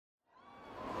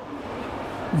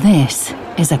This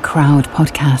is a Crowd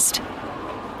podcast.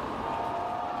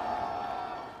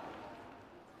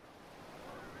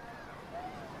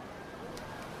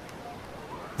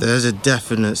 There's a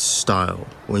definite style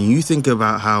when you think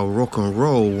about how rock and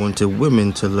roll wanted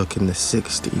women to look in the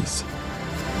 60s.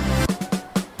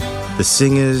 The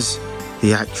singers,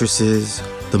 the actresses,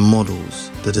 the models,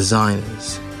 the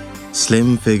designers.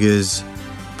 Slim figures,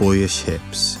 boyish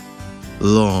hips.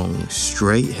 Long,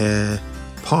 straight hair,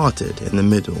 parted in the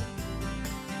middle.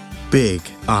 Big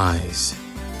eyes,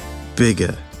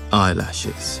 bigger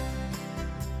eyelashes.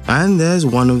 And there's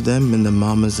one of them in the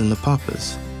Mamas and the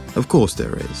Papas. Of course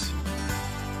there is.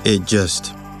 It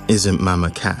just isn't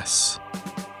Mama Cass.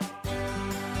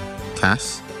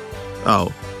 Cass?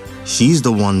 Oh, she's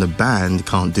the one the band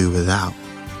can't do without.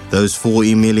 Those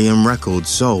 40 million records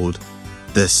sold,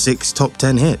 the 6 top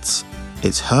 10 hits.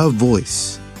 It's her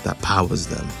voice that powers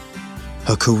them.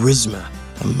 Her charisma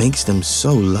that makes them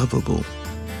so lovable.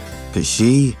 But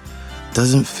she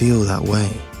doesn't feel that way.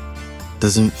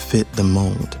 Doesn't fit the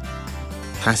mold.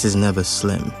 Cass is never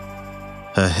slim.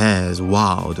 Her hair's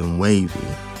wild and wavy.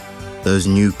 Those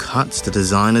new cuts the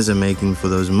designers are making for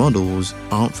those models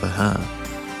aren't for her.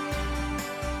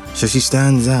 So she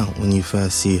stands out when you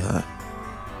first see her,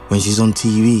 when she's on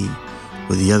TV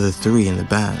with the other 3 in the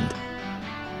band.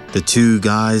 The 2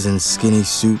 guys in skinny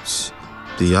suits,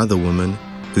 the other woman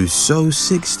who's so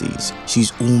 60s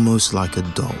she's almost like a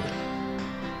doll.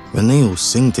 When they all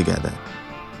sing together,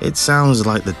 it sounds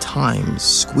like the Times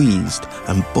squeezed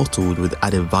and bottled with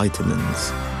added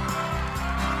vitamins.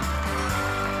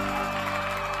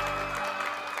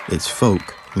 It's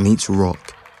folk meets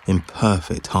rock in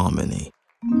perfect harmony.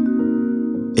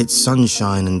 It's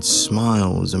sunshine and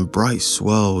smiles and bright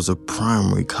swirls of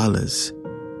primary colours.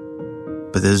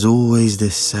 But there's always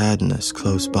this sadness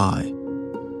close by,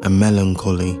 a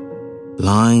melancholy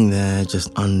lying there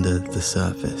just under the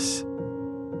surface.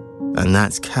 And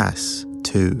that's Cass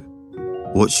too.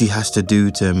 What she has to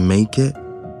do to make it,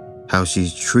 how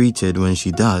she's treated when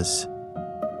she does,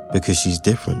 because she's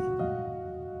different.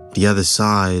 The other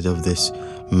side of this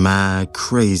mad,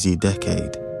 crazy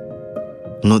decade.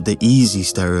 Not the easy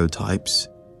stereotypes,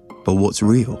 but what's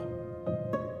real.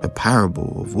 A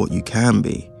parable of what you can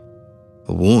be.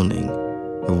 A warning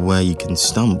of where you can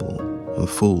stumble and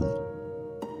fall.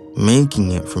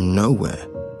 Making it from nowhere.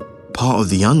 Part of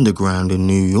the underground in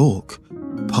New York.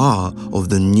 Part of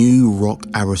the new rock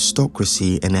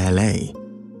aristocracy in LA.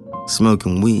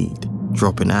 Smoking weed,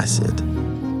 dropping acid,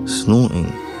 snorting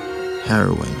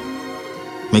heroin.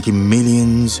 Making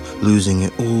millions, losing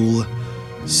it all,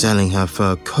 selling her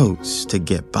fur coats to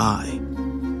get by.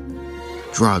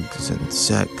 Drugs and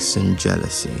sex and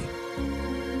jealousy.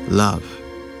 Love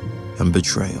and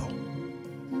betrayal.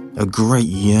 A great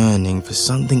yearning for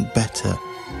something better,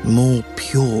 more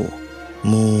pure,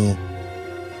 more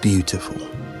beautiful.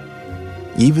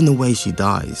 Even the way she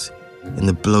dies, in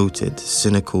the bloated,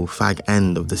 cynical fag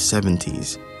end of the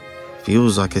 70s,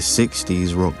 feels like a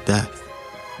 60s rock death.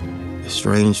 A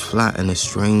strange flat in a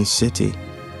strange city,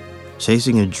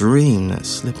 chasing a dream that's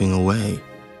slipping away.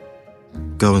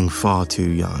 Going far too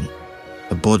young,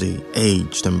 a body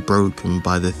aged and broken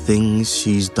by the things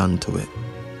she's done to it,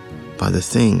 by the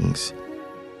things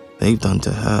they've done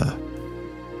to her.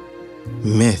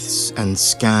 Myths and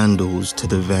scandals to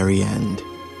the very end.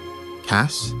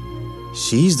 Cass,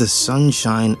 she's the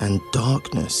sunshine and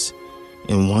darkness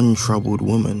in one troubled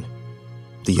woman.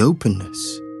 The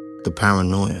openness, the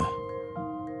paranoia,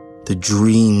 the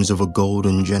dreams of a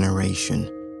golden generation,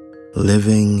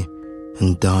 living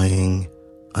and dying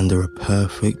under a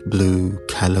perfect blue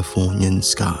Californian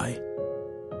sky.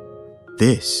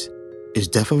 This is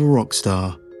Death of a Rock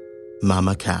Star,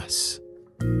 Mama Cass.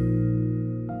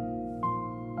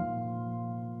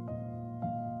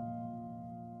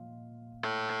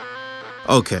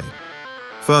 Okay,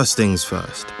 first things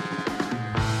first.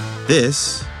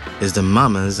 This is the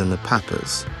Mamas and the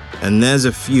Papas, and there's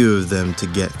a few of them to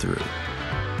get through.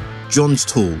 John's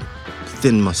tall,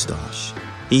 thin mustache.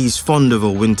 He's fond of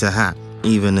a winter hat,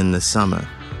 even in the summer.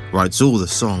 Writes all the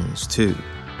songs, too.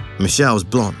 Michelle's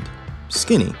blonde,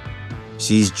 skinny.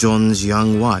 She's John's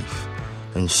young wife,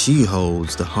 and she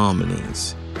holds the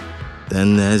harmonies.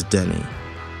 Then there's Denny,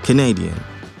 Canadian,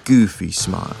 goofy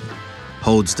smile.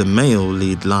 Holds the male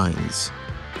lead lines.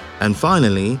 And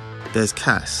finally, there's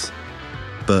Cass,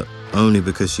 but only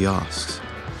because she asks,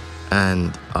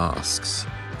 and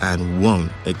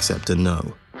won't accept a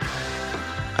no.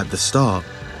 At the start,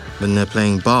 when they're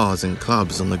playing bars and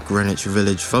clubs on the Greenwich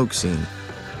Village folk scene,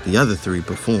 the other 3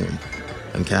 perform,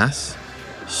 and Cass,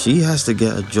 she has to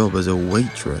get a job as a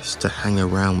waitress to hang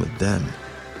around with them.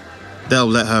 They'll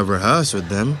let her rehearse with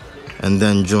them, and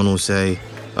then John will say,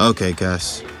 "Okay,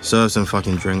 Cass, serve some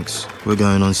fucking drinks. We're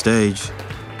going on stage."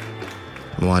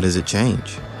 Why does it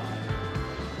change?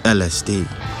 LSD.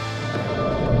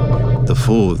 The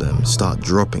four of them start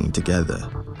dropping together,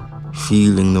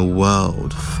 feeling the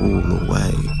world fall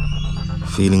away,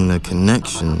 feeling the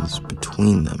connections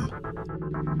between them,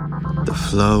 the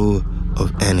flow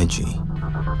of energy,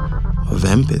 of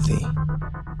empathy.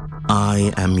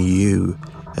 I am you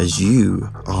as you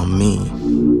are me,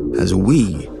 as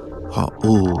we are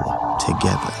all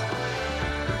together.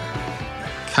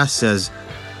 Cass says,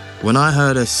 "When I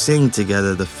heard us sing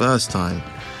together the first time,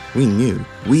 we knew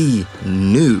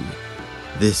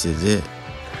this is it.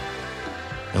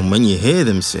 And when you hear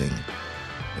them sing,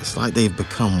 it's like they've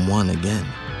become one again."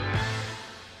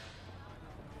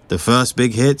 The first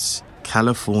big hit's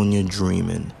California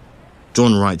Dreamin'.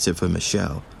 John writes it for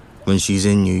Michelle. When she's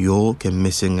in New York and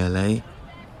missing LA,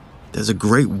 there's a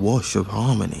great wash of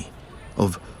harmony,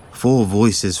 of four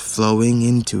voices flowing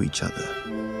into each other.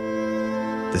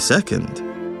 The second,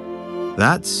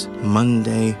 that's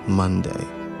Monday, Monday.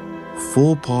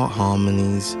 4-part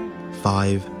harmonies,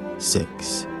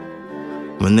 5/6.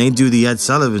 When they do the Ed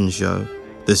Sullivan Show,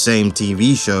 the same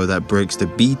TV show that breaks the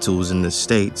Beatles in the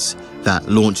States, that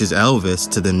launches Elvis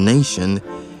to the nation,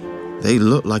 they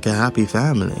look like a happy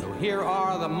family. So here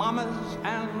are the mamas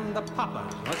and the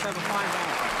papas. Let's have a fine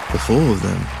dance. The four of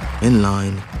them, in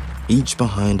line, each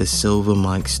behind a silver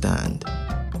mic stand.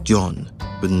 John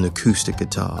with an acoustic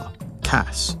guitar,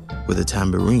 Cass with a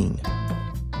tambourine.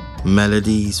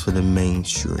 Melodies for the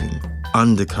mainstream,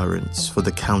 undercurrents for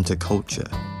the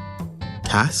counterculture.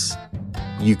 Cass,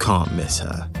 you can't miss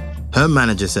her. Her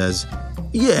manager says,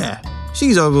 "Yeah,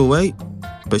 she's overweight,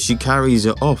 but she carries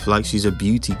it off like she's a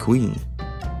beauty queen."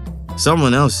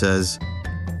 Someone else says,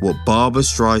 "What Barbra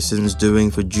Streisand's doing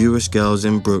for Jewish girls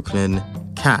in Brooklyn,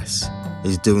 Cass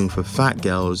is doing for fat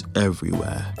girls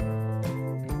everywhere."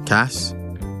 Cass,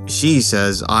 she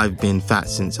says, "I've been fat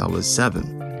since I was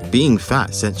 7. Being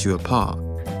fat sets you apart,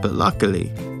 but luckily,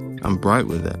 I'm bright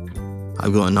with it.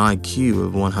 I've got an IQ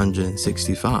of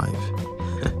 165.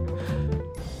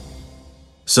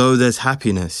 So there's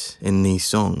happiness in these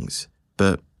songs,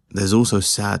 but there's also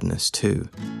sadness too.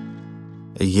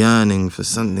 A yearning for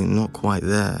something not quite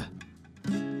there.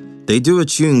 They do a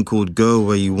tune called Go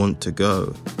Where You Want to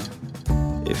Go.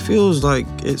 It feels like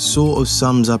it sort of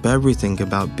sums up everything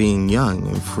about being young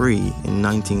and free in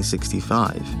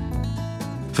 1965.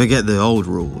 Forget the old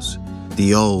rules,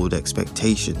 the old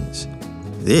expectations.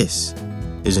 This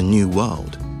is a new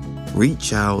world.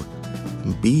 Reach out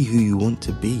and be who you want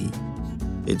to be.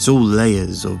 It's all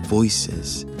layers of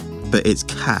voices, but it's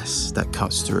Cass that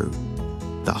cuts through,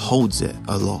 that holds it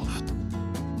aloft.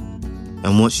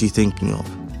 And what's she thinking of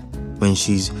when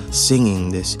she's singing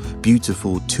this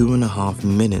beautiful 2.5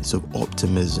 minutes of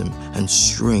optimism and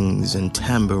strings and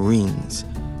tambourines?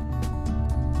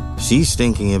 She's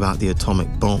thinking about the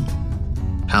atomic bomb,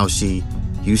 how she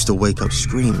used to wake up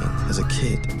screaming as a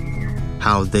kid,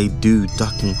 how they do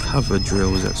duck and cover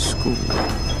drills at school,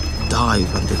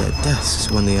 dive under their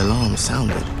desks when the alarm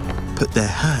sounded, put their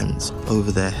hands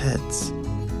over their heads.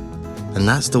 And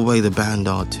that's the way the band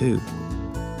are too.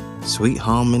 Sweet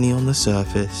harmony on the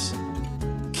surface,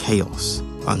 chaos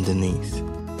underneath.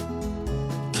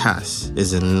 Cass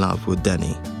is in love with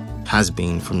Denny, has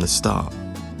been from the start.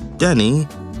 Denny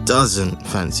doesn't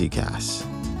fancy Cass.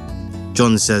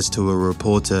 John says to a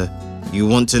reporter, "You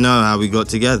want to know how we got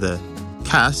together?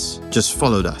 Cass just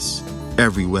followed us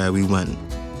everywhere we went."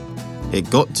 It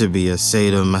got to be a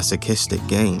sadomasochistic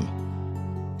game.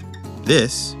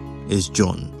 This is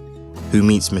John, who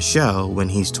meets Michelle when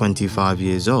he's 25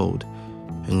 years old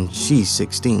and she's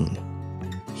 16.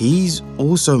 He's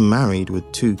also married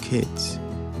with 2 kids.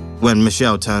 When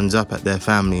Michelle turns up at their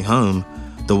family home,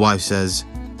 the wife says,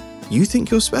 "You think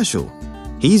you're special?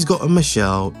 He's got a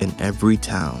Michelle in every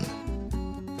town."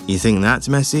 You think that's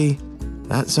messy?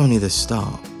 That's only the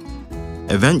start.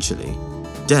 Eventually,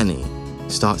 Denny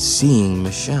starts seeing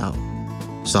Michelle,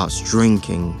 starts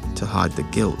drinking to hide the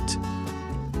guilt.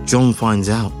 John finds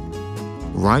out,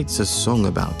 writes a song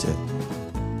about it,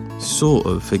 sort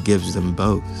of forgives them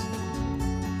both.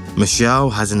 Michelle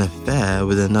has an affair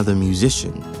with another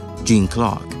musician, Gene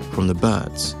Clark from the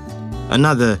Byrds,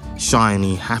 another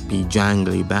shiny, happy,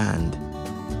 jangly band.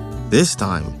 This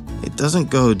time, it doesn't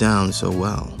go down so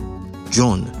well.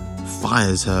 John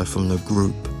fires her from the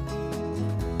group.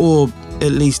 Or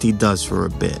at least he does for a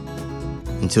bit,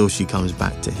 until she comes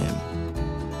back to him.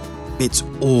 It's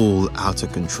all out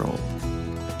of control.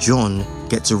 John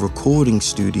gets a recording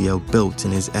studio built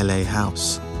in his LA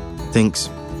house. Thinks,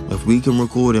 if we can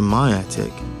record in my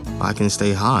attic, I can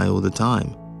stay high all the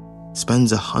time.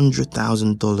 Spends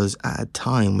 $100,000 at a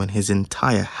time when his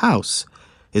entire house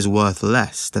is worth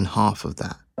less than half of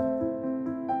that.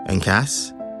 And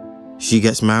Cass? She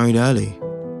gets married early,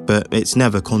 but it's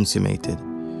never consummated.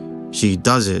 She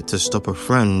does it to stop a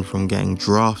friend from getting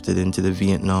drafted into the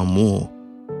Vietnam War.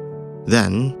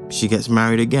 Then she gets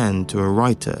married again to a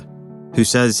writer who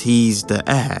says he's the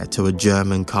heir to a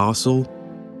German castle.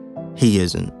 He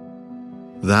isn't.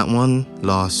 That one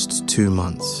lasts 2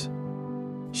 months.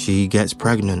 She gets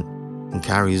pregnant and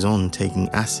carries on taking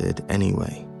acid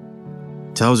anyway.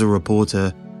 Tells a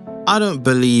reporter, "I don't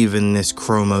believe in this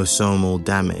chromosomal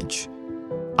damage.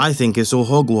 I think it's all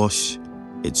hogwash.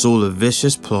 It's all a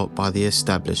vicious plot by the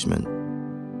establishment."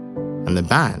 And the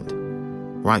band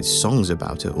writes songs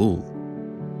about it all.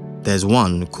 There's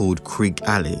one called Creek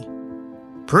Alley.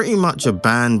 Pretty much a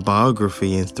band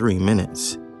biography in 3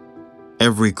 minutes.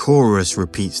 Every chorus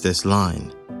repeats this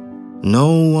line.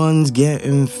 "No one's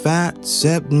getting fat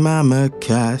except Mama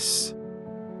Cass."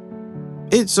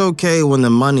 It's okay when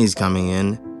the money's coming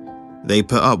in. They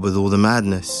put up with all the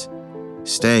madness.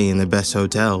 Stay in the best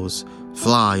hotels,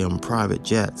 fly on private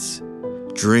jets,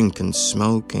 drink and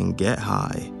smoke and get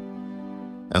high.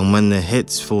 And when the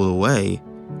hits fall away,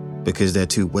 because they're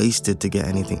too wasted to get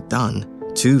anything done,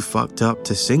 too fucked up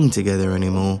to sing together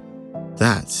anymore,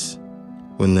 that's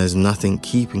when there's nothing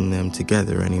keeping them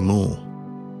together anymore.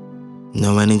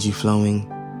 No energy flowing,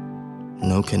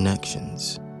 no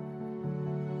connections.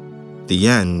 The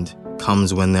end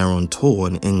comes when they're on tour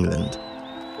in England,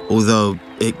 although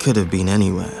it could have been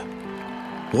anywhere.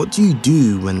 What do you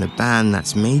do when the band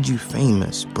that's made you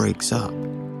famous breaks up?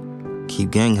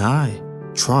 Keep getting high,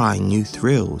 try new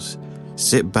thrills,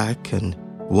 sit back and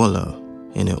wallow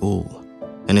in it all.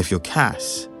 And if you're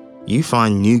Cass, you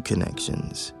find new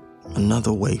connections,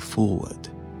 another way forward.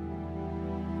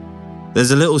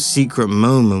 There's a little secret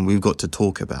moment we've got to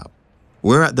talk about.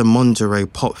 We're at the Monterey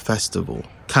Pop Festival,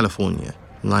 California,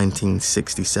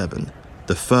 1967,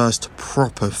 the first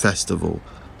proper festival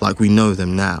like we know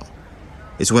them now.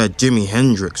 It's where Jimi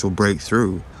Hendrix will break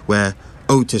through, where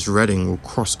Otis Redding will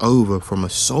cross over from a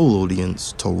soul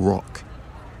audience to rock.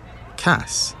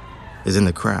 Cass is in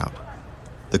the crowd,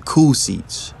 the cool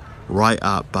seats right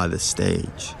up by the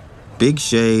stage. Big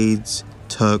shades,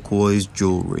 turquoise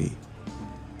jewelry.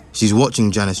 She's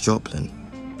watching Janis Joplin,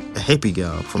 a hippie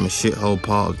girl from a shithole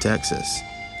part of Texas,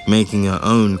 making her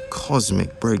own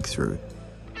cosmic breakthrough,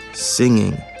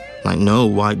 singing like no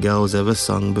white girl's ever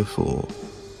sung before.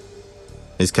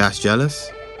 Is Cass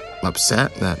jealous?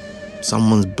 Upset that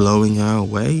someone's blowing her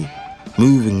away?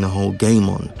 Moving the whole game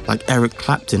on, like Eric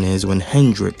Clapton is when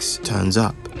Hendrix turns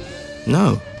up?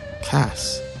 No,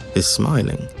 Cass is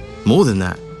smiling. More than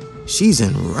that, she's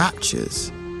in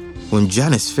raptures. When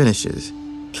Janis finishes,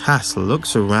 Cass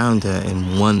looks around her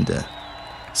in wonder,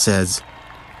 says,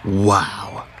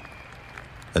 "Wow."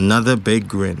 Another big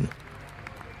grin.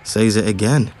 Says it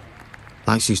again,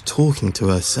 like she's talking to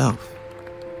herself.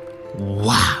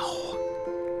 Wow.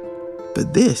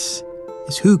 But this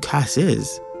is who Cass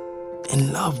is.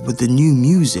 In love with the new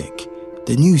music,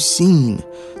 the new scene,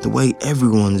 the way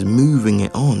everyone's moving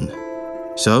it on.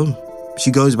 So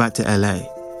she goes back to LA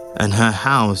and her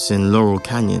house in Laurel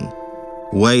Canyon,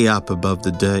 way up above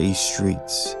the dirty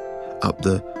streets, up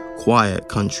the quiet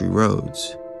country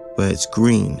roads, where it's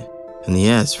green and the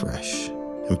air's fresh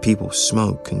and people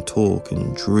smoke and talk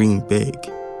and dream big.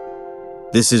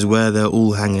 This is where they're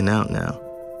all hanging out now,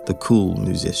 the cool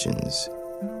musicians,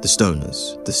 the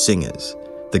stoners, the singers,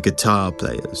 the guitar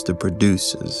players, the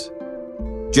producers.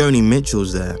 Joni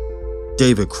Mitchell's there,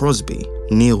 David Crosby,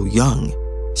 Neil Young,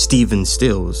 Stephen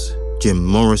Stills, Jim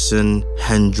Morrison,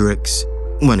 Hendrix,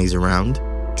 when he's around,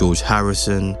 George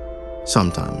Harrison,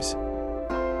 sometimes.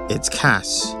 It's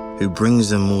Cass who brings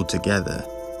them all together.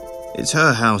 It's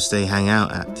her house they hang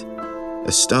out at,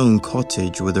 a stone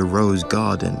cottage with a rose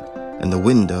garden and the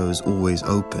windows always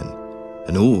open,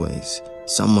 and always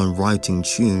someone writing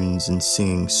tunes and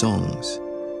singing songs.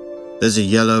 There's a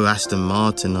yellow Aston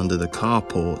Martin under the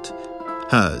carport,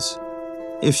 hers,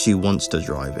 if she wants to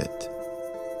drive it.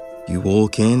 You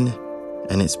walk in,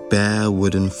 and it's bare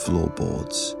wooden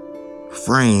floorboards,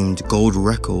 framed gold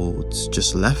records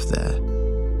just left there,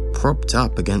 propped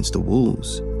up against the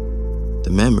walls.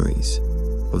 The memories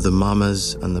of the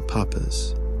mamas and the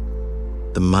papas,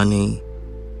 the money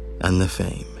and the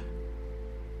fame.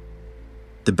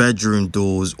 The bedroom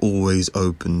door's always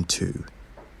open too.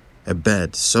 A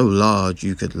bed so large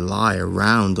you could lie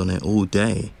around on it all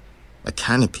day. A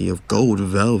canopy of gold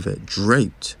velvet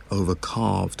draped over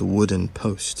carved wooden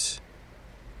posts.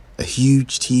 A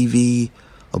huge TV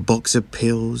A box of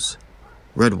pills,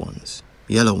 red ones,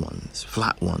 yellow ones,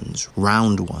 flat ones,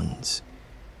 round ones.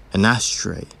 An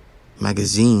ashtray,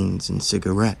 magazines and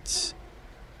cigarettes.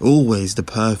 Always the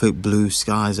perfect blue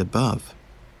skies above.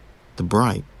 The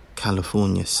bright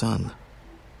California sun.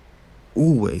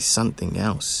 Always something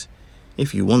else,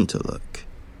 if you want to look.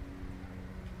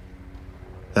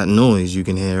 That noise you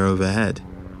can hear overhead.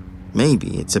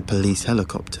 Maybe it's a police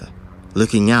helicopter,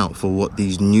 looking out for what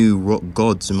these new rock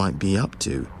gods might be up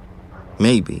to.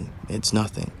 Maybe it's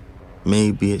nothing.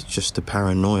 Maybe it's just the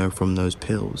paranoia from those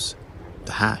pills,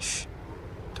 the hash,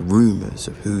 the rumors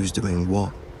of who's doing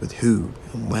what with who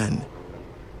and when.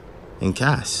 And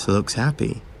Cass looks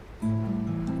happy.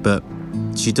 But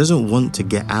she doesn't want to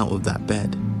get out of that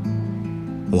bed.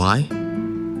 Why?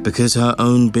 Because her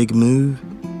own big move,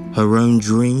 her own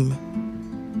dream,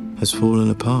 has fallen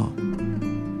apart.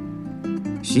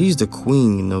 She's the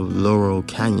queen of Laurel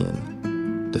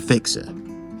Canyon, the fixer,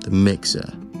 the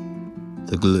mixer,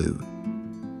 the glue.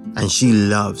 And she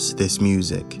loves this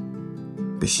music.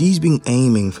 But she's been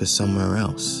aiming for somewhere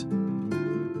else.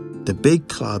 The big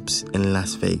clubs in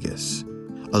Las Vegas.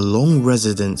 A long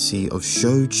residency of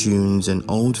show tunes and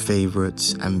old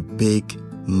favorites and big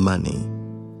money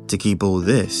to keep all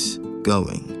this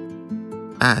going.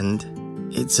 And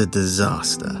it's a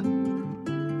disaster.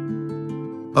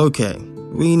 Okay,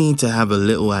 we need to have a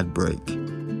little ad break,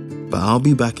 but I'll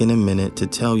be back in a minute to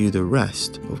tell you the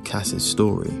rest of Cass's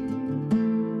story.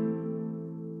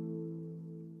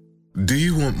 Do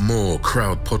you want more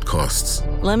Crowd podcasts?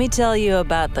 Let me tell you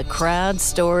about the Crowd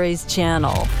Stories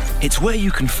channel. It's where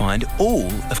you can find all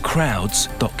of Crowd's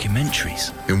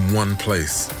documentaries. In one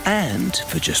place. And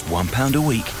for just £1 a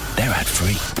week, they're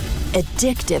ad-free.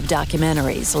 Addictive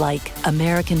documentaries like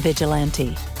American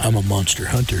Vigilante. I'm a monster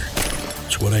hunter.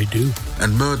 It's what I do.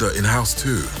 And Murder in House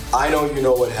 2. I know you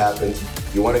know what happened.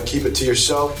 You want to keep it to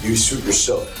yourself, you suit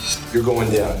yourself. You're going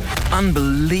down.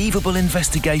 Unbelievable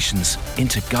investigations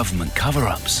into government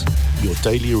cover-ups. Your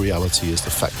daily reality is the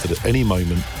fact that at any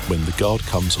moment when the guard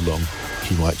comes along,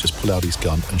 he might just pull out his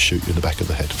gun and shoot you in the back of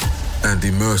the head. And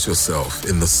immerse yourself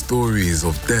in the stories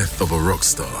of death of a rock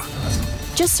star.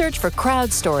 Just search for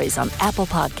Crowd Stories on Apple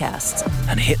Podcasts.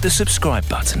 And hit the subscribe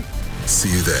button. See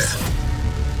you there.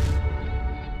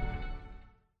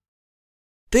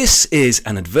 This is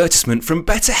an advertisement from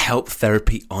BetterHelp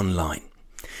Therapy Online.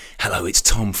 Hello, it's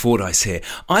Tom Fordyce here.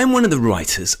 I'm one of the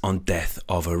writers on Death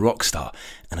of a Rockstar,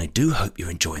 and I do hope you're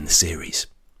enjoying the series.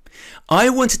 I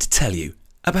wanted to tell you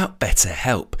about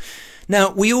BetterHelp.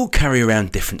 Now, we all carry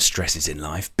around different stresses in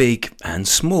life, big and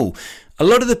small. A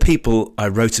lot of the people I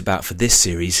wrote about for this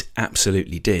series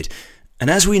absolutely did. And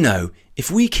as we know, if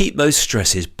we keep those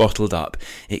stresses bottled up,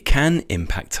 it can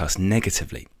impact us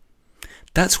negatively.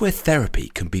 That's where therapy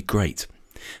can be great.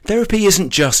 Therapy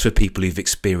isn't just for people who've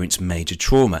experienced major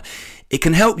trauma. It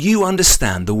can help you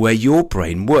understand the way your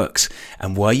brain works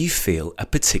and why you feel a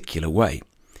particular way.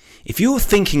 If you're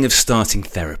thinking of starting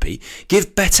therapy,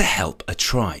 give BetterHelp a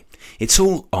try. It's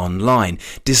all online,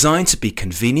 designed to be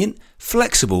convenient,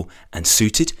 flexible, and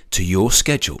suited to your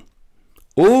schedule.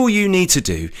 All you need to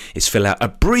do is fill out a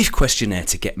brief questionnaire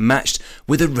to get matched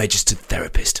with a registered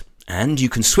therapist. And you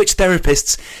can switch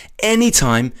therapists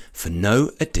anytime for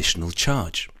no additional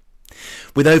charge.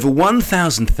 With over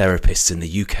 1,000 therapists in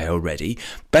the UK already,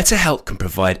 BetterHelp can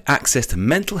provide access to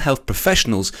mental health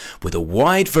professionals with a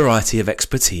wide variety of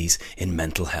expertise in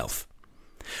mental health.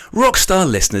 Rockstar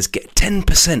listeners get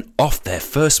 10% off their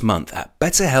first month at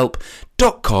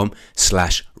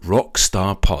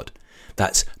betterhelp.com/rockstarpod.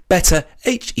 That's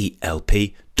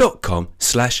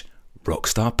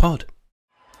betterhelp.com/rockstarpod.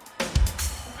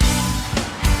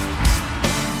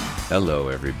 Hello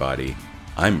everybody,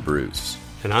 I'm Bruce.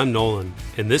 And I'm Nolan,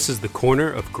 and this is the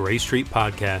Corner of Gray Street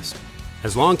podcast.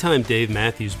 As longtime Dave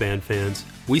Matthews Band fans,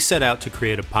 we set out to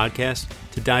create a podcast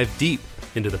to dive deep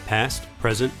into the past,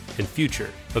 present, and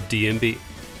future of DMB.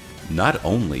 Not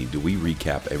only do we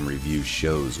recap and review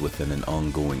shows within an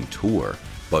ongoing tour,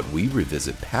 but we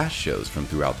revisit past shows from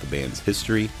throughout the band's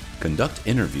history, conduct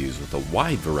interviews with a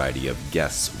wide variety of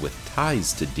guests with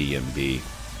ties to DMB,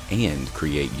 and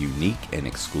create unique and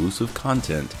exclusive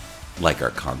content like our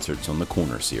Concerts on the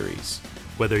Corner series.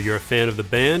 Whether you're a fan of the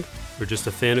band or just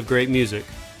a fan of great music,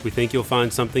 we think you'll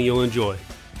find something you'll enjoy.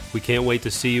 We can't wait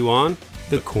to see you on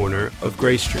the Corner of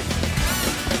Gray Street.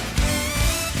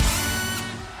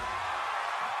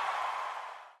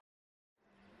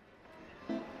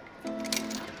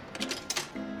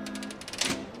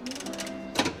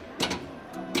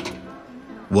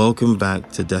 Welcome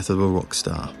back to Death of a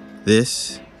Rockstar.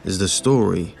 This is the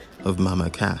story of Mama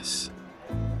Cass.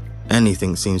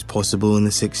 Anything seems possible in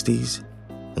the 60s.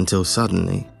 until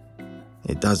suddenly,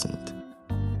 it doesn't.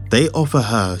 They offer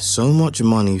her so much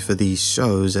money for these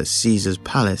shows at Caesar's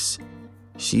Palace,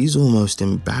 she's almost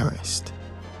embarrassed.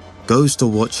 Goes to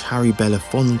watch Harry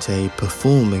Belafonte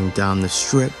performing down the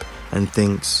strip and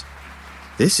thinks,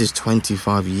 this is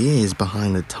 25 years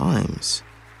behind the times.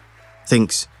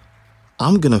 Thinks,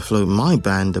 I'm gonna float my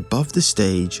band above the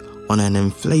stage on an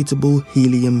inflatable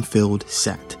helium-filled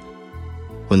set.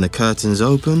 When the curtains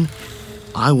open,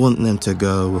 I want them to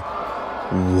go,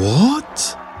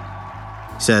 what?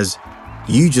 Says,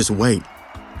 you just wait.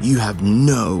 You have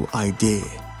no idea.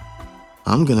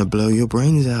 I'm gonna blow your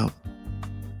brains out.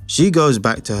 She goes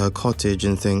back to her cottage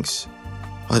and thinks,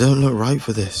 I don't look right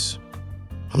for this.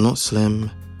 I'm not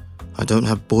slim. I don't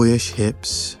have boyish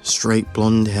hips, straight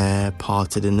blonde hair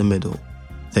parted in the middle.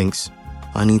 Thinks,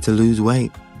 I need to lose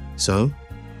weight. So,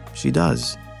 she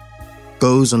does.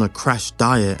 Goes on a crash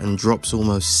diet and drops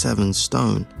almost 7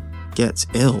 stone. Gets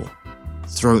ill.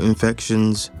 Throat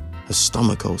infections, a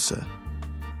stomach ulcer.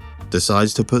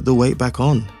 Decides to put the weight back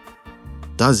on.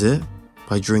 Does it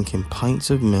by drinking pints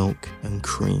of milk and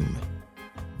cream.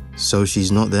 So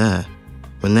she's not there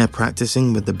when they're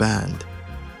practicing with the band,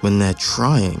 when they're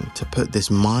trying to put this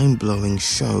mind-blowing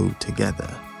show together.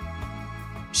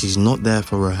 She's not there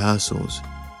for rehearsals.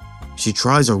 She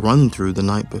tries a run-through the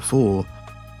night before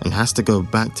and has to go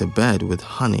back to bed with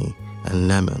honey and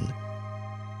lemon.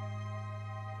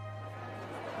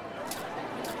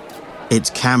 It's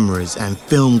cameras and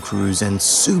film crews and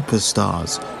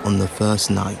superstars on the first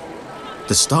night.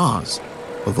 The stars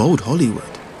of old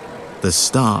Hollywood. The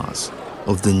stars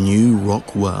of the new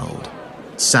rock world.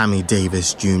 Sammy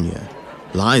Davis Jr.,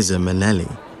 Liza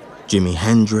Minnelli, Jimi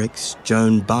Hendrix,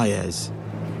 Joan Baez.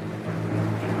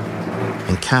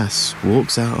 And Cass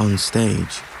walks out on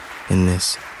stage in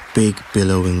this big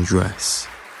billowing dress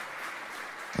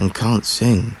and can't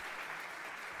sing.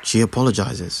 She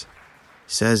apologizes,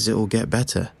 says it will get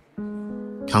better,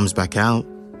 comes back out,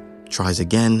 tries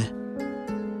again,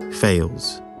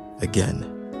 fails again.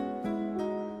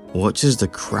 Watches the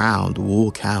crowd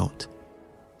walk out,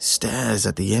 stares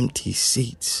at the empty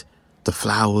seats, the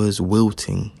flowers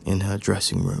wilting in her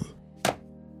dressing room.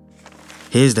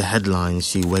 Here's the headlines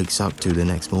she wakes up to the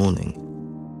next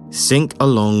morning. Sink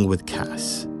along with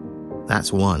Cass.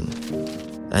 That's one.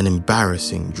 An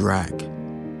embarrassing drag.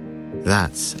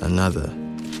 That's another.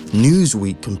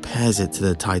 Newsweek compares it to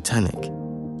the Titanic,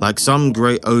 like some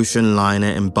great ocean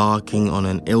liner embarking on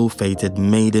an ill-fated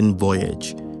maiden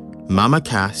voyage. Mama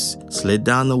Cass slid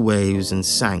down the waves and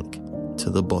sank to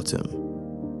the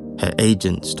bottom. Her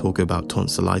agents talk about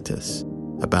tonsillitis,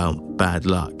 about bad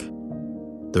luck.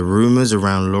 The rumors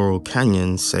around Laurel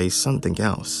Canyon say something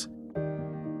else.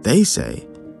 They say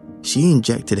she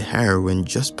injected heroin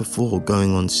just before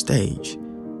going on stage.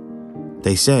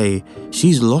 They say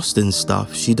she's lost in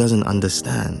stuff she doesn't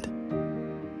understand.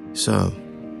 So,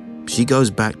 she goes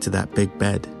back to that big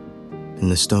bed in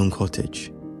the stone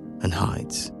cottage and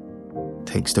hides.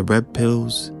 Takes the red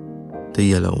pills, the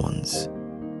yellow ones.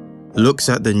 Looks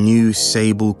at the new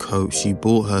sable coat she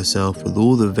bought herself with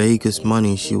all the Vegas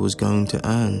money she was going to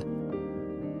earn.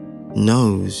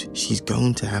 Knows she's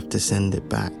going to have to send it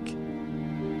back.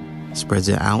 Spreads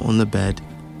it out on the bed,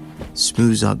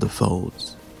 smooths out the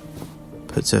folds,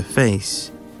 puts her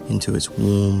face into its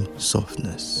warm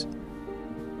softness,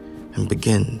 and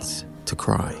begins to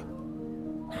cry.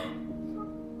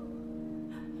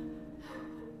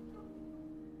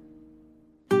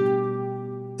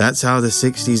 That's how the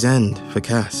 60s end for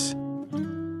Cass.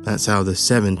 That's how the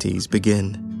 70s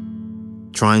begin.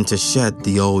 Trying to shed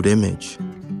the old image,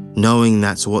 knowing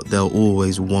that's what they'll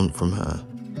always want from her.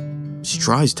 She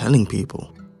tries telling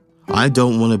people, I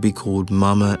don't want to be called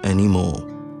Mama anymore.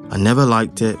 I never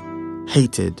liked it,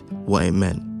 hated what it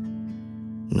meant.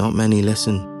 Not many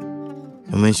listen.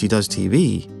 And when she does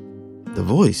TV, the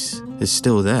voice is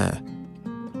still there.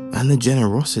 And the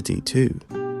generosity too.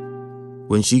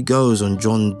 When she goes on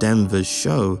John Denver's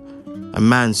show, a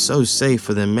man so safe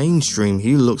for the mainstream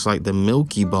he looks like the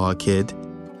Milky Bar Kid,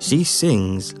 she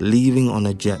sings Leaving on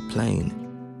a Jet Plane,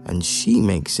 and she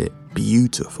makes it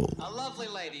beautiful. A lovely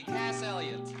lady, Cass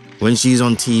Elliot. When she's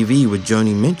on TV with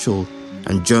Joni Mitchell,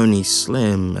 and Joni's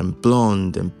slim and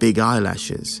blonde and big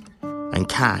eyelashes, and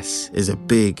Cass is a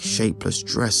big shapeless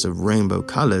dress of rainbow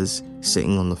colors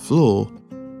sitting on the floor,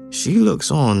 she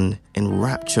looks on in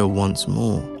rapture once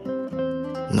more.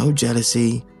 No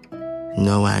jealousy,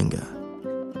 no anger.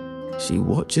 She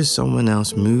watches someone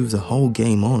else move the whole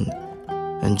game on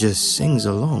and just sings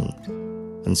along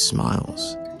and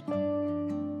smiles.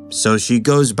 So she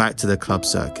goes back to the club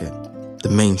circuit, the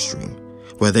mainstream,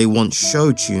 where they want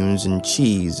show tunes and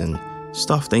cheese and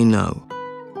stuff they know.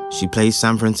 She plays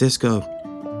San Francisco.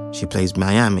 She plays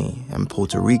Miami and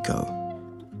Puerto Rico.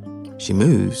 She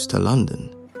moves to London.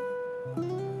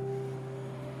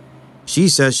 She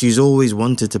says she's always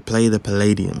wanted to play the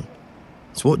Palladium.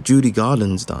 It's what Judy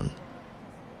Garland's done.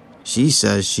 She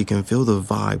says she can feel the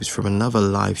vibes from another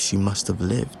life she must have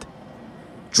lived.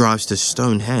 Drives to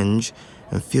Stonehenge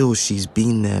and feels she's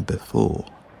been there before.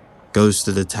 Goes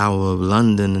to the Tower of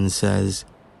London and says,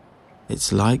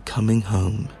 "It's like coming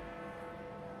home."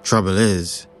 Trouble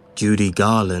is, Judy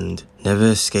Garland never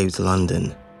escaped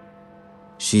London.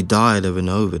 She died of an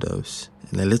overdose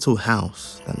in a little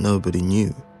house that nobody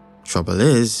knew. Trouble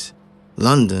is,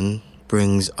 London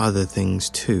brings other things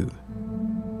too.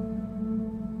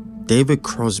 David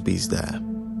Crosby's there,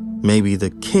 maybe the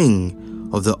king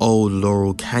of the old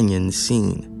Laurel Canyon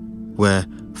scene, where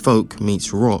folk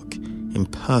meets rock in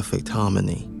perfect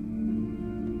harmony.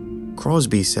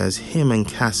 Crosby says him and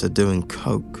Cass are doing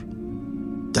coke.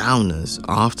 Downers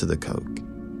after the coke.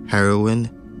 Heroin,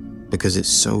 because it's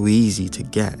so easy to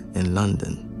get in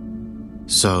London.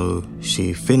 So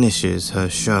she finishes her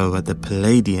show at the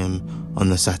Palladium on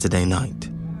the Saturday night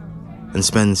and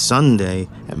spends Sunday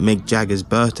at Mick Jagger's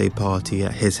birthday party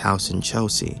at his house in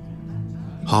Chelsea,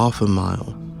 half a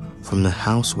mile from the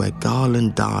house where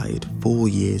Garland died 4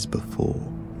 years before.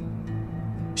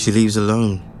 She leaves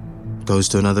alone, goes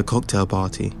to another cocktail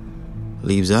party,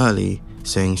 leaves early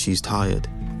saying she's tired,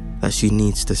 that she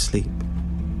needs to sleep.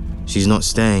 She's not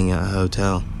staying at a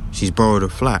hotel. She's borrowed a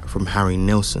flat from Harry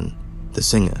Nilsson, the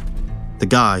singer, the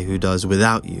guy who does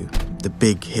Without You, the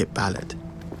big hit ballad,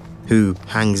 who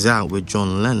hangs out with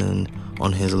John Lennon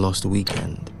on his Lost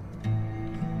Weekend.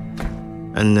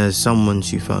 And there's someone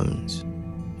she phones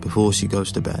before she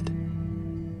goes to bed.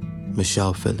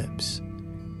 Michelle Phillips.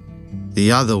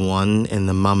 The other one in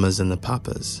the Mamas and the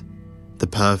Papas, the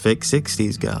perfect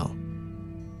 60s girl.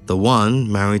 The one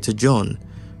married to John,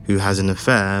 who has an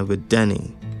affair with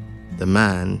Denny, the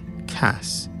man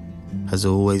Cass has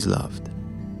always loved.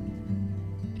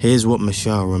 Here's what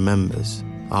Michelle remembers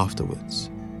afterwards.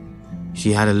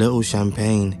 She had a little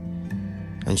champagne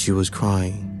and she was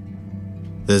crying.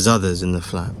 There's others in the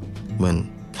flat when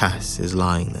Cass is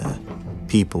lying there,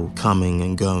 people coming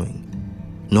and going,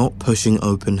 not pushing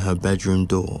open her bedroom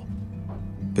door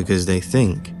because they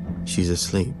think she's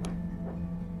asleep.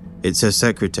 It's her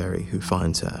secretary who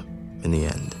finds her in the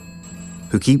end,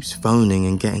 who keeps phoning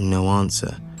and getting no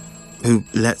answer, who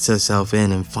lets herself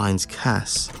in and finds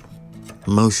Cass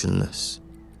motionless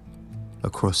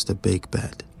across the big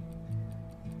bed.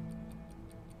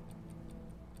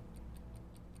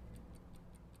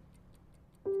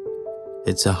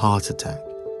 It's a heart attack.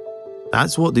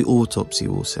 That's what the autopsy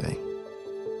will say.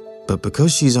 But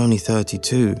because she's only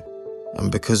 32,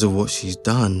 and because of what she's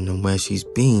done and where she's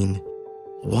been,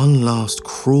 one last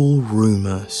cruel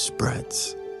rumor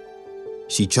spreads.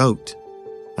 She choked,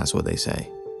 that's what they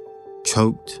say.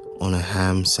 Choked on a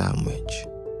ham sandwich.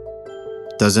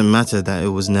 Doesn't matter that it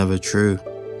was never true.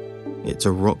 It's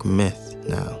a rock myth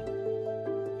now.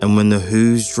 And when The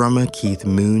Who's drummer Keith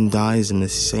Moon dies in the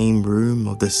same room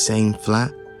of the same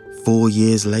flat 4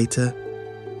 years later,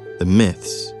 the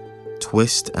myths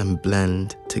twist and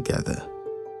blend together.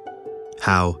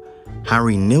 How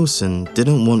Harry Nilsson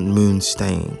didn't want Moon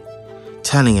staying,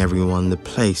 telling everyone the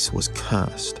place was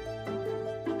cursed.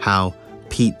 How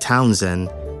Pete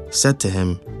Townsend said to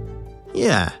him,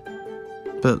 "Yeah,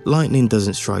 but lightning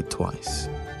doesn't strike twice."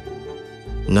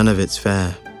 None of it's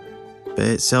fair, but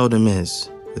it seldom is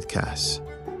with Cass.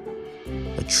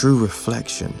 A true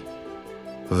reflection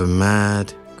of a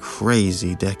mad,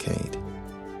 crazy decade.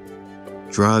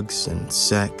 Drugs and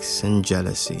sex and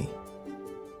jealousy.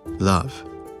 Love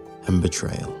and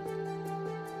betrayal.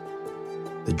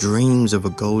 The dreams of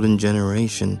a golden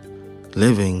generation,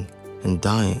 living and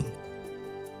dying,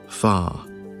 far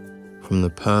from the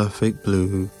perfect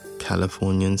blue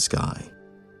Californian sky.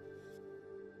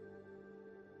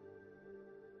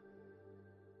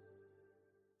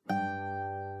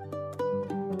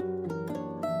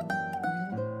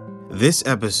 This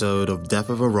episode of Death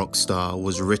of a Rock Star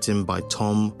was written by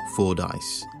Tom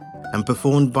Fordyce and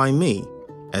performed by me,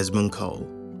 Esmond Cole.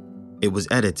 It was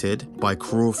edited by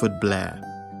Crawford Blair.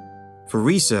 For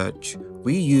research,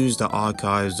 we used the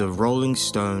archives of Rolling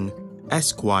Stone,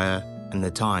 Esquire, and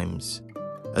The Times,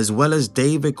 as well as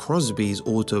David Crosby's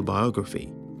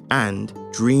autobiography and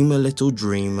Dream a Little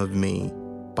Dream of Me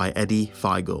by Eddie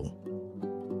Feigl.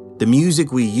 The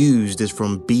music we used is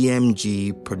from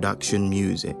BMG Production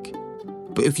Music.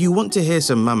 But if you want to hear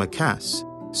some Mama Cass,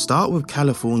 start with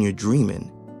California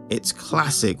Dreamin', its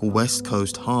classic West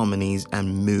Coast harmonies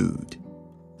and mood.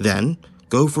 Then,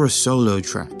 go for a solo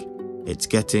track, It's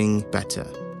Getting Better,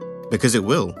 Because it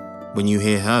will when you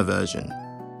hear her version.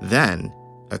 Then,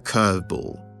 a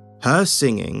curveball. Her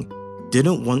singing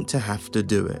Didn't Want to Have to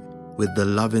Do It with the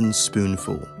Lovin'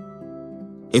 Spoonful.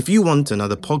 If you want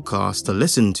another podcast to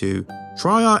listen to,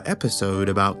 try our episode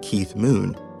about Keith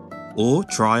Moon, or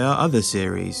try our other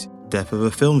series, Death of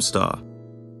a Film Star.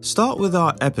 Start with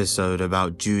our episode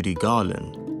about Judy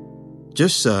Garland.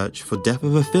 Just search for Death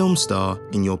of a Film Star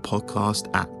in your podcast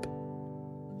app.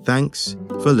 Thanks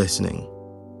for listening.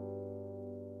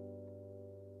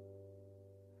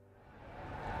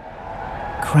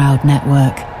 Crowd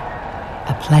Network,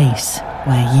 a place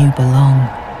where you belong.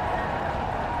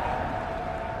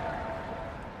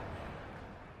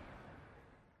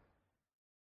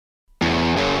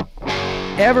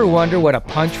 Ever wonder what a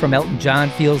punch from Elton John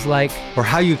feels like? Or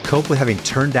how you'd cope with having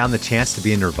turned down the chance to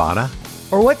be in Nirvana?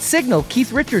 Or what signal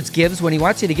Keith Richards gives when he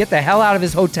wants you to get the hell out of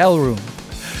his hotel room?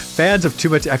 Fans of Too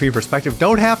Much Effing Perspective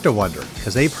don't have to wonder,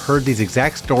 because they've heard these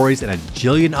exact stories and a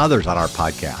jillion others on our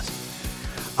podcast.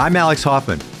 I'm Alex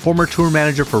Hoffman, former tour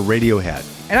manager for Radiohead.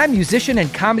 And I'm musician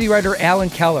and comedy writer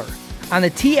Alan Keller. On the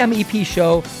TMEP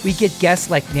show, we get guests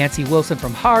like Nancy Wilson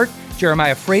from Heart,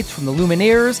 Jeremiah Freites from the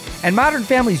Lumineers, and Modern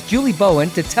Family's Julie Bowen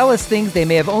to tell us things they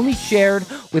may have only shared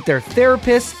with their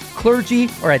therapist, clergy,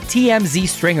 or a TMZ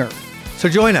stringer. So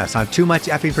join us on Too Much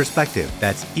Effing Perspective.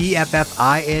 That's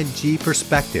EFFING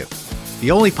Perspective.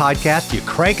 The only podcast you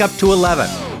crank up to 11.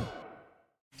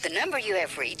 The number you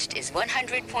have reached is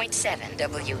 100.7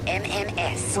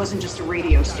 WMMS. It wasn't just a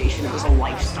radio station, it was a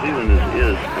lifestyle. Cleveland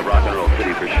is a rock and roll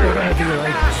city for sure.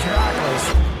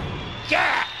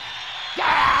 Get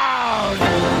down!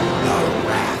 The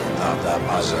Wrath of the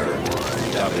Buzzard.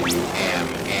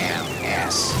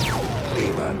 WMMS.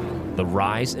 Cleveland. The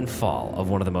rise and fall of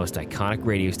one of the most iconic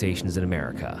radio stations in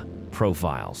America.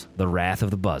 Profiles, The Wrath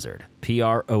of the Buzzard.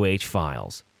 PROH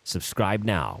Files. Subscribe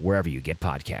now wherever you get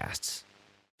podcasts.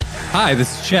 Hi,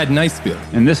 this is Chad Nicefield.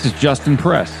 And this is Justin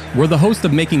Press. We're the host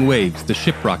of Making Waves, the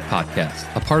Shiprock podcast,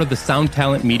 a part of the Sound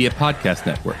Talent Media Podcast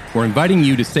Network. We're inviting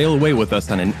you to sail away with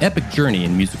us on an epic journey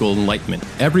in musical enlightenment.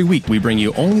 Every week, we bring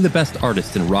you only the best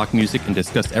artists in rock music and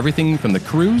discuss everything from the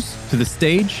cruise, to the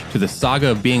stage, to the saga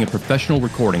of being a professional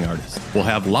recording artist. We'll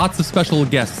have lots of special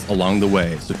guests along the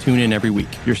way, so tune in every week.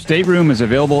 Your stateroom is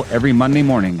available every Monday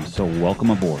morning, so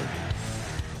welcome aboard.